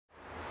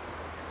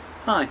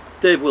Hi,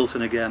 Dave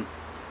Wilson again.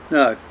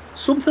 Now,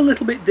 something a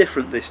little bit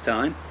different this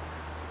time.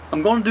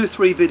 I'm going to do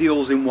 3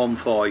 videos in one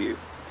for you,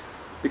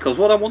 because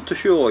what I want to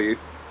show you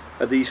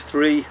are these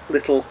 3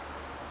 little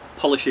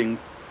polishing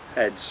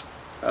heads,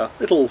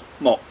 little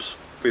mops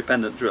for your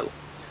pendant drill.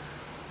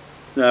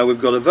 Now we've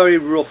got a very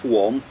rough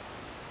one,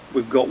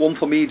 we've got one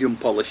for medium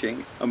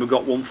polishing, and we've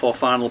got one for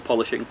final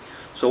polishing.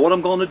 So what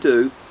I'm going to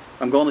do,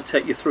 I'm going to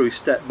take you through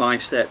step by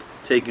step,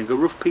 taking a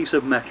rough piece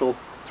of metal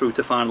through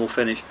to final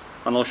finish,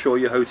 and I'll show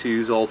you how to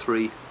use all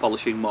 3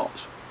 polishing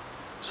mops.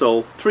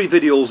 So 3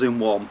 videos in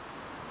one,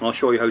 and I'll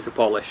show you how to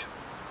polish.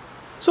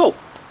 So,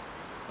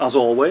 as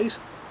always,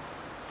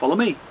 follow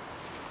me.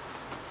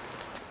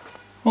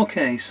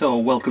 Okay, so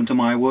welcome to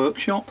my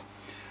workshop.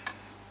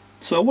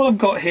 So what I've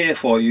got here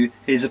for you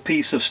is a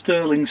piece of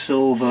sterling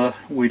silver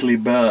Whitley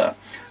Bear,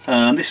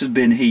 and this has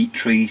been heat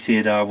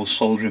treated. I was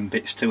soldering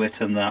bits to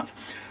it and that,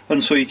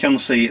 and so you can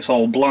see it's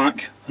all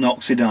black and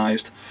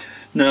oxidised.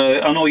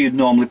 Now I know you'd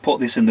normally put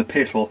this in the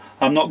pittle.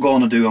 I'm not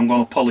going to do. I'm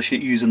going to polish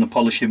it using the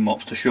polishing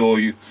mops to show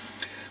you.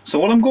 So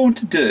what I'm going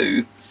to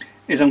do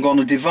is I'm going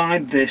to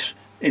divide this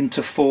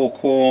into 4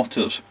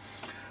 quarters,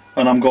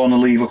 and I'm going to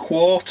leave a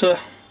quarter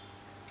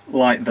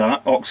like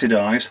that,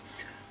 oxidised.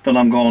 Then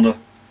I'm going to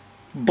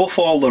buff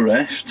all the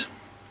rest.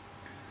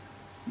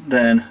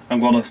 Then I'm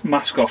going to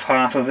mask off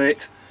half of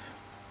it,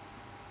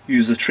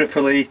 use the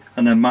Tripoli,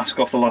 and then mask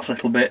off the last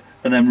little bit,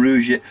 and then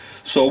rouge it.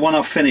 So when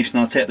I've finished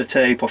and I take the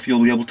tape off,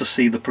 you'll be able to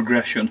see the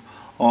progression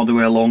all the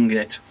way along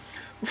it,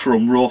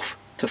 from rough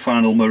to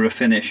final mirror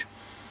finish.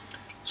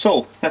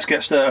 So let's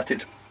get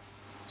started.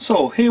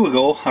 So here we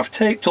go, I've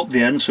taped up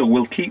the end, so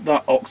we'll keep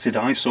that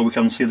oxidised so we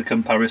can see the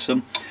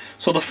comparison.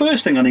 So the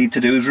first thing I need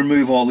to do is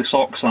remove all this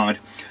oxide.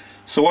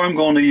 So I'm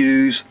going to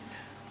use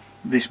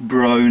this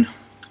brown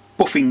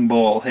buffing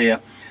ball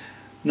here.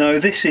 Now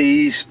it's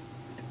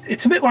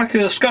a bit like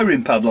a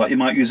scouring pad like you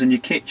might use in your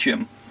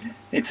kitchen.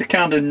 It's a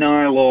kind of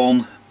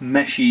nylon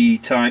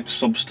meshy type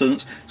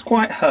substance. It's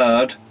quite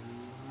hard,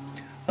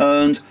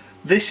 and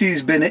this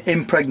has been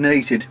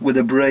impregnated with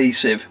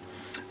abrasive,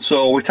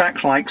 so it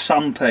acts like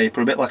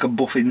sandpaper, a bit like a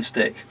buffing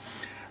stick.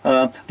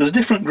 There's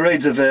different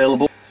grades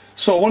available.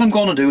 So what I'm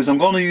going to do is I'm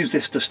going to use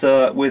this to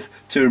start with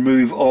to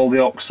remove all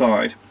the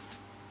oxide.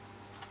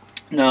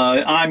 Now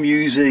I'm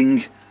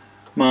using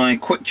my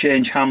quick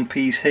change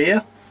handpiece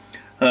here.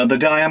 The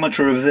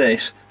diameter of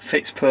this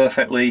fits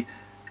perfectly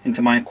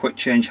into my quick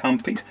change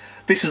handpiece.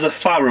 This is a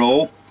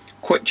Faro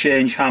quick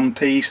change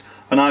handpiece,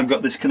 and I've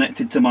got this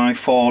connected to my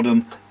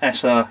Fordham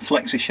SR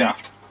flexi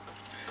shaft.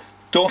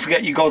 Don't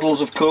forget your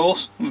goggles, of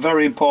course,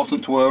 very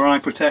important to wear eye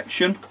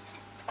protection.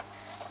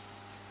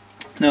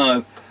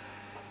 Now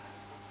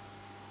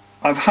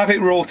I have it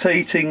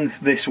rotating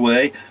this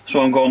way,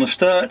 so I'm going to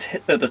start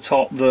at the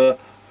top there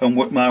and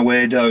work my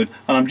way down,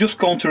 and I'm just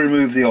going to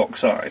remove the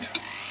oxide.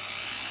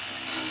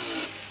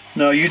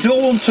 Now you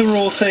don't want to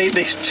rotate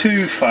this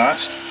too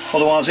fast,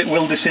 otherwise it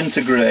will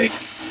disintegrate.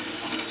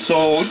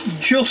 So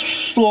just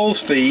slow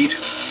speed.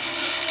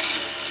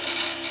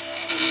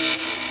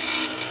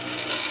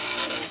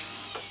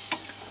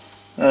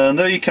 And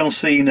there you can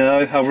see now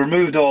I've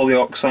removed all the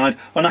oxide,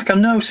 and I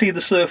can now see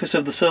the surface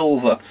of the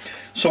silver.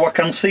 So I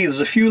can see there's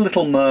a few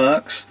little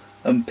marks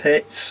and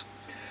pits.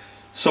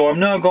 So I'm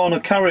now going to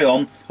carry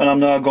on, and I'm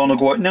now going to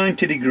go at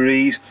 90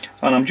 degrees,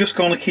 and I'm just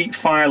going to keep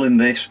filing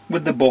this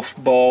with the buff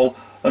ball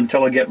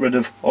until I get rid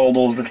of all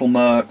those little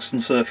marks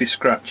and surface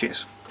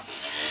scratches.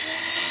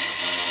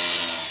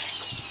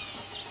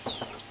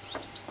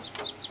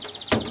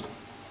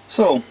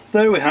 So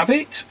there we have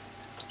it.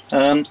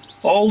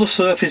 All the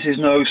surface is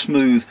now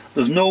smooth.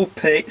 There's no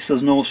pits,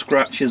 there's no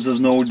scratches, there's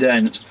no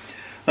dents.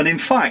 And in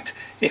fact,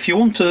 if you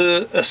want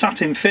a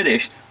satin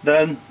finish,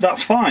 then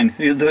that's fine.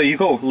 There you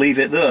go, leave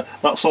it there.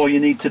 That's all you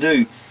need to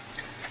do.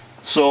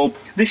 So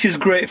this is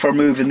great for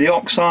removing the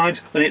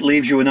oxides, and it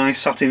leaves you a nice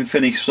satin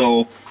finish.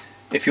 So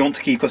if you want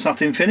to keep a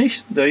satin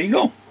finish, there you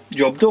go,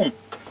 job done.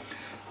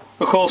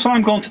 Of course,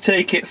 I'm going to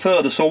take it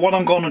further, so what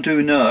I'm going to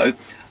do now,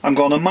 I'm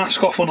going to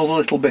mask off another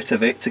little bit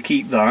of it to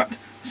keep that,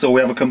 so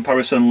we have a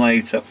comparison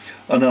later,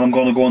 and then I'm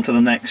going to go on to the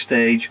next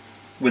stage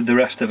with the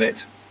rest of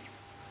it.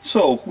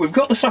 So we've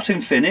got the satin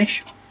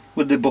finish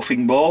with the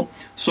buffing ball.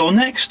 So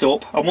next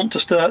up I want to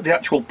start the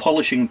actual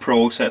polishing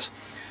process.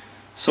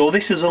 So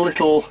this is a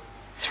little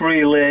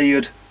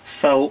 3-layered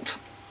felt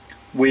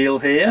wheel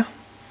here,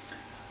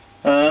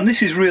 and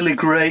this is really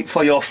great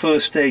for your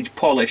first stage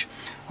polish.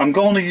 I'm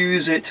going to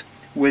use it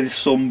with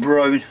some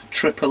brown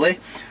Tripoli,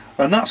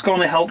 and that's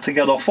going to help to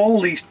get off all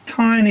these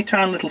tiny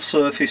little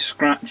surface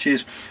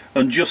scratches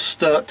and just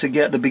start to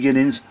get the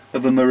beginnings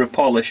of a mirror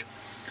polish.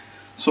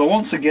 So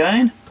once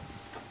again,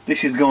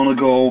 this is going to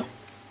go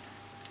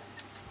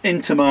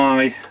into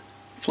my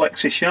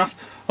flexi shaft,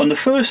 and the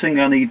first thing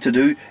I need to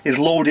do is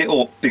load it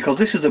up, because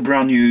this is a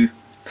brand new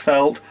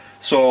felt.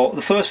 So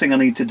the first thing I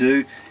need to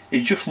do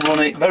is just run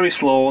it very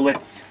slowly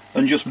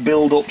and just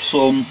build up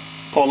some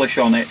polish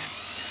on it.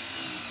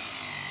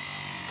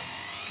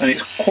 And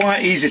it's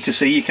quite easy to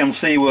see, you can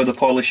see where the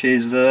polish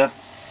is there.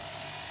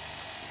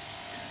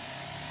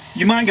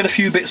 You might get a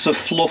few bits of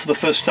fluff the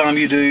first time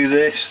you do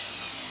this,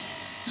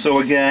 so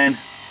again,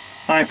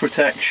 eye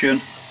protection.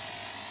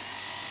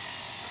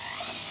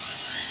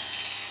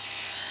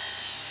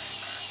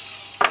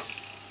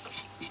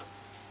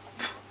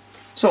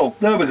 So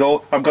there we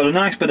go, I've got a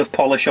nice bit of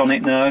polish on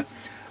it now.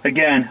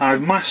 Again,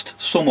 I've masked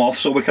some off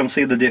so we can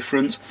see the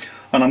difference,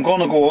 and I'm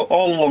going to go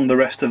all along the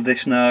rest of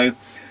this now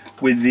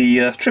with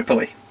the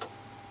Tripoli.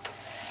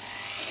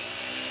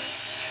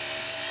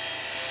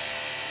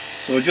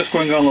 So just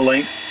going on the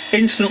length,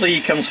 instantly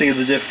you can see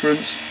the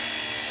difference.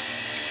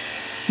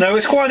 Now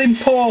it's quite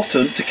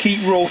important to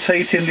keep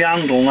rotating the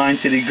handle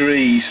 90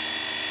 degrees.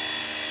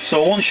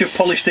 So once you've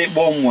polished it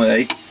one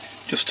way,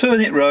 just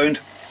turn it round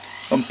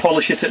and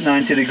polish it at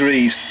 90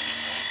 degrees.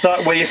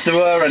 That way if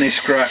there are any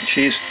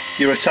scratches,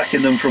 you're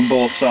attacking them from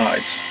both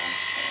sides.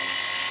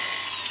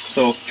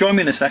 So join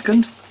me in a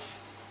second.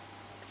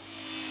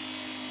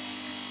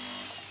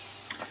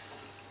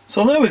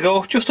 So there we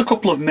go, just a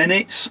couple of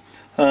minutes.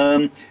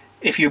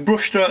 If your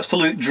brush starts to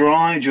look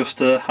dry,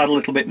 just add a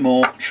little bit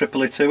more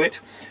Tripoli to it.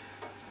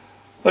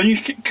 And you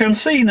can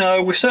see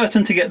now we're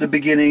starting to get the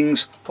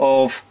beginnings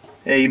of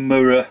a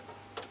mirror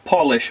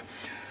polish.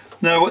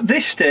 Now at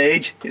this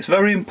stage it's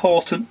very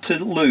important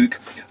to look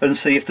and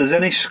see if there's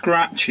any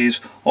scratches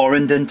or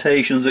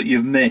indentations that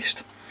you've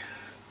missed.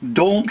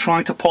 Don't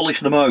try to polish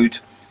them out.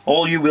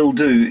 All you will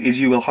do is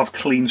you will have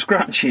clean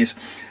scratches.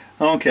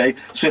 Okay,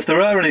 so if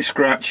there are any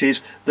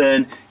scratches,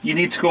 then you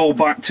need to go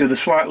back to the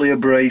slightly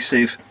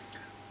abrasive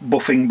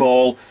buffing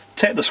ball,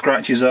 take the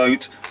scratches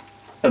out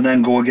and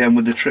then go again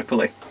with the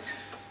Tripoli.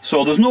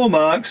 So there's no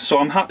marks, so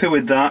I'm happy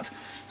with that.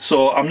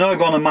 So I'm now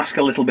going to mask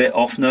a little bit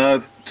off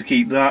now to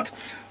keep that,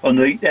 and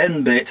the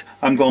end bit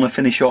I'm going to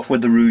finish off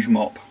with the rouge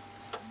mop.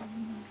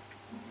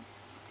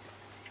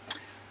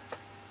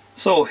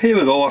 So here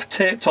we go, I've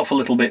taped off a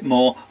little bit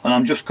more and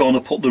I'm just going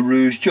to put the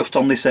rouge just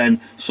on this end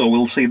so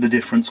we'll see the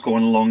difference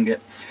going along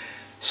it.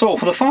 So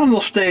for the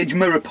final stage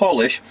mirror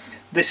polish,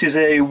 this is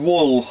a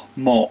wool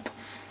mop.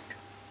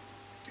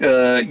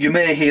 You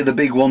may hear the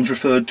big ones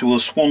referred to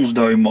as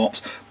swansdown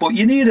mops, but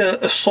you need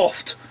a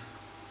soft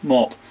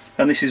mop,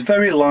 and this is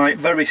very light,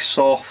 very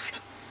soft,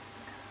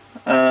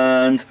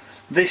 and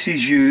this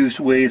is used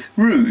with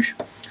rouge.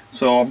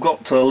 So I've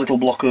got a little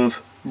block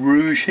of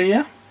rouge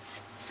here,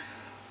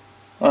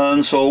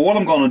 and so what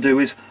I'm going to do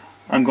is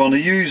I'm going to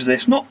use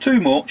this, not too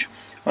much,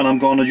 and I'm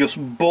going to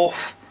just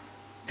buff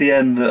the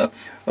end there,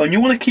 and you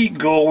want to keep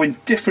going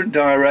different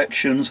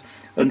directions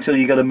until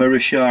you get a mirror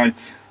shine.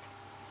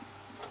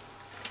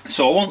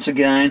 So once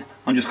again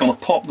I'm just going to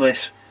pop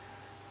this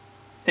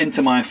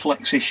into my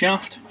flexi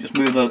shaft, just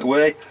move that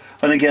away,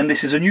 and again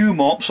this is a new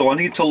mop so I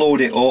need to load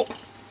it up,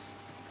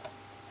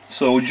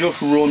 so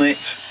just run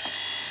it,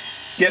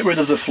 get rid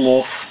of the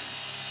fluff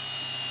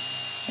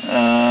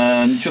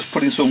and just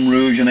putting some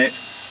rouge in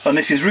it, and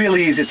this is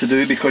really easy to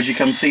do because you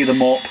can see the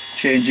mop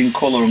changing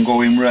colour and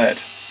going red.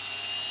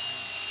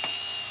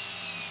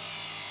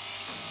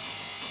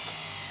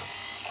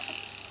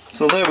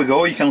 So there we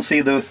go, you can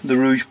see the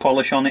rouge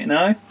polish on it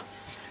now.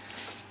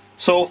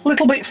 So a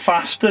little bit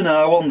faster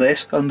now on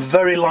this and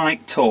very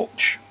light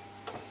touch.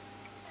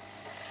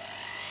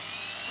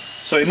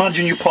 So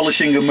imagine you're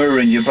polishing a mirror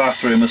in your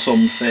bathroom or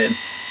something.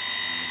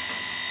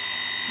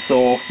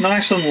 So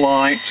nice and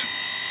light,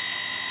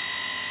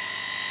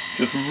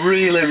 just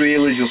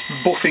really just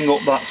buffing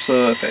up that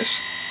surface.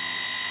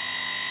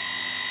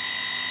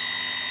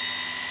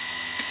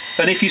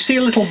 And if you see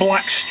a little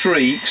black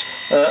streaks,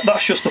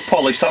 that's just the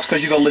polish, that's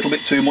because you've got a little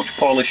bit too much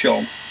polish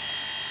on.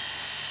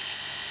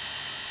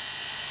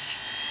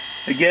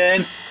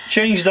 Again,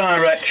 change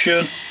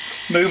direction,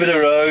 move it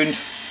around.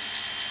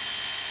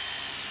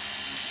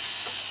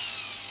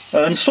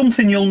 And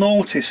something you'll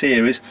notice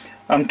here is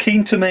I'm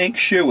keen to make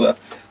sure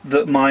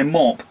that my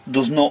mop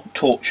does not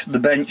touch the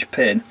bench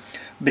pin,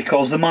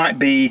 because there might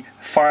be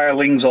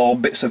filings or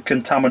bits of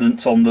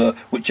contaminants on there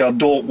which I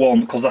don't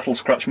want, because that'll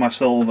scratch my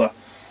silver.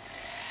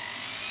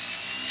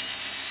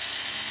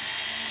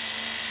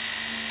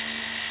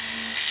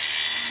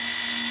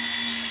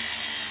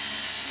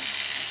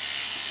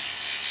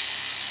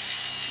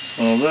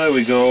 So there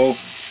we go,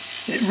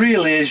 it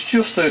really is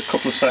just a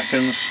couple of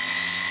seconds,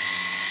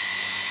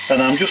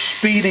 and I'm just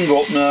speeding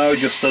up now,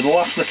 just the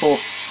last little,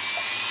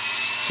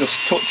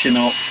 just touching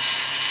up.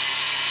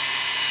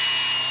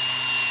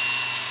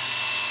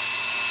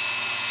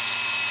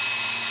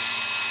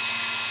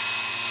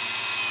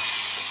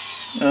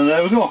 And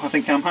there we go, I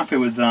think I'm happy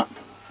with that.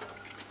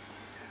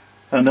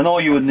 And then all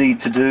you would need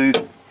to do,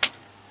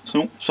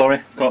 so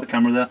sorry, got the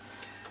camera there,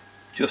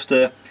 just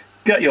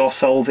get your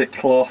Salvit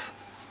cloth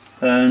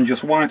and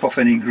just wipe off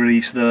any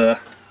grease there,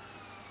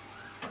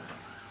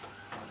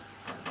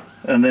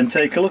 and then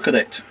take a look at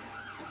it,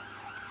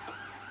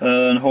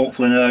 and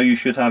hopefully now you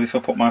should have, if I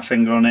put my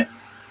finger on it,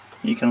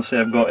 you can see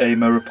I've got a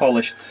mirror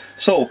polish.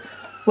 So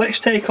let's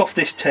take off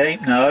this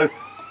tape now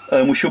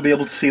and we should be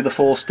able to see the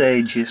 4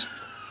 stages.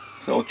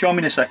 So join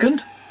me in a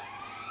second.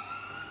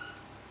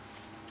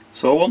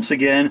 So once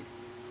again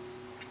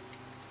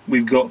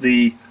we've got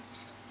the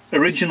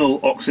original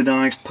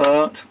oxidised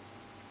part,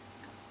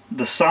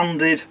 the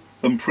sanded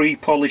and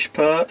pre-polished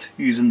part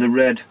using the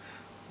red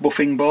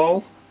buffing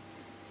ball.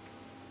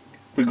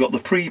 We've got the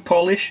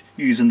pre-polish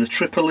using the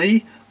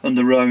Tripoli and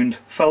the round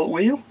felt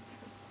wheel.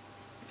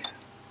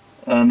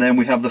 And then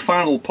we have the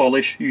final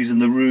polish using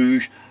the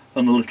rouge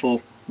and the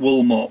little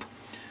wool mop.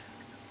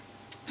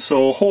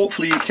 So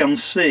hopefully you can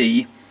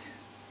see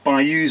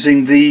by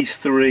using these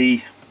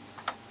three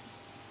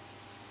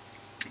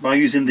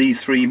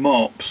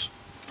mops,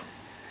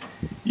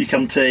 you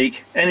can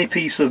take any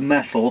piece of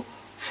metal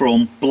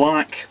from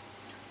black,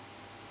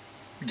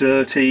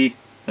 dirty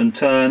and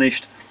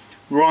tarnished,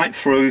 right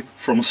through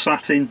from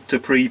satin to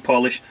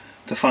pre-polish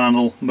to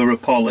final mirror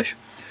polish.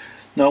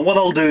 Now what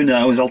I'll do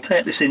now is I'll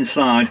take this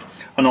inside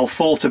and I'll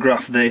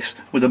photograph this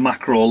with a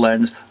macro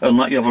lens and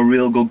let you have a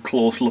real good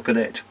close look at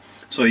it,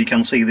 so you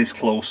can see this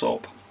close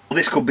up.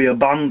 This could be a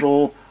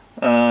bandle,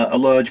 a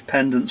large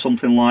pendant,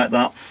 something like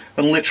that,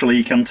 and literally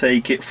you can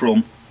take it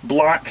from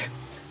black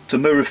to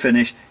mirror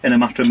finish in a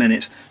matter of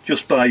minutes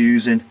just by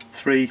using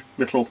 3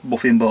 little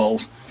buffing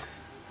balls,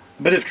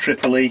 a bit of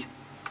Tripoli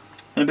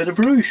and a bit of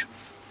rouge.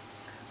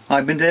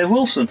 I've been Dave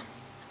Wilson.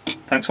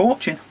 Thanks for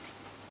watching.